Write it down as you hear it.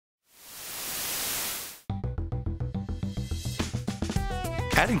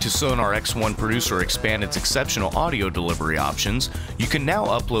Adding to SONAR X1 Producer Expanded's exceptional audio delivery options, you can now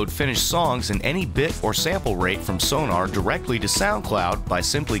upload finished songs in any bit or sample rate from SONAR directly to SoundCloud by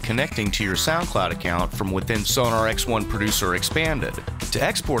simply connecting to your SoundCloud account from within SONAR X1 Producer Expanded. To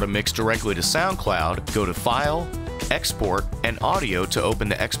export a mix directly to SoundCloud, go to File, Export, and Audio to open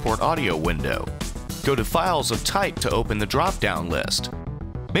the Export Audio window. Go to Files of Type to open the drop-down list.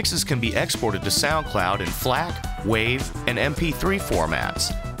 Mixes can be exported to SoundCloud in FLAC, WAV, and MP3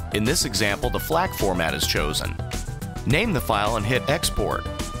 formats. In this example, the FLAC format is chosen. Name the file and hit Export.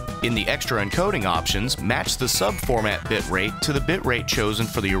 In the extra encoding options, match the subformat bitrate to the bitrate chosen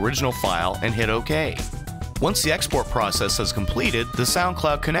for the original file and hit OK. Once the export process has completed, the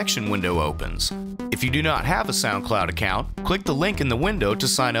SoundCloud connection window opens. If you do not have a SoundCloud account, click the link in the window to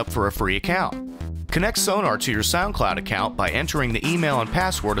sign up for a free account. Connect SONAR to your SoundCloud account by entering the email and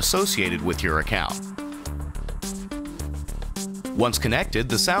password associated with your account. Once connected,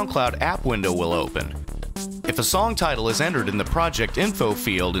 the SoundCloud app window will open. If a song title is entered in the project info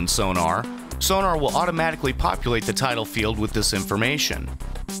field in SONAR, SONAR will automatically populate the title field with this information.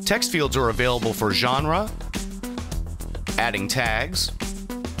 Text fields are available for genre, adding tags,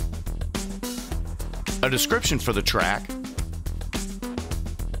 a description for the track,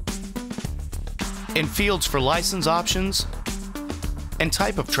 and fields for license options and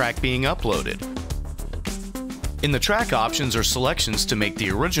type of track being uploaded. In the track options are selections to make the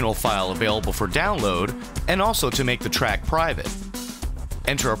original file available for download and also to make the track private.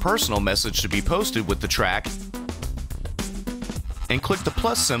 Enter a personal message to be posted with the track and click the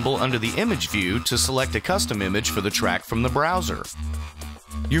plus symbol under the image view to select a custom image for the track from the browser.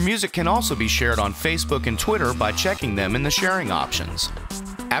 Your music can also be shared on Facebook and Twitter by checking them in the sharing options.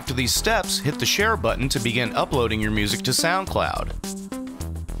 After these steps, hit the share button to begin uploading your music to SoundCloud.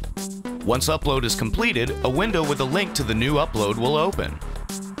 Once upload is completed, a window with a link to the new upload will open.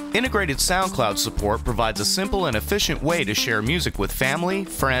 Integrated SoundCloud support provides a simple and efficient way to share music with family,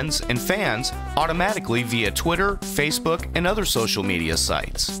 friends, and fans automatically via Twitter, Facebook, and other social media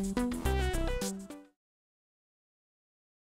sites.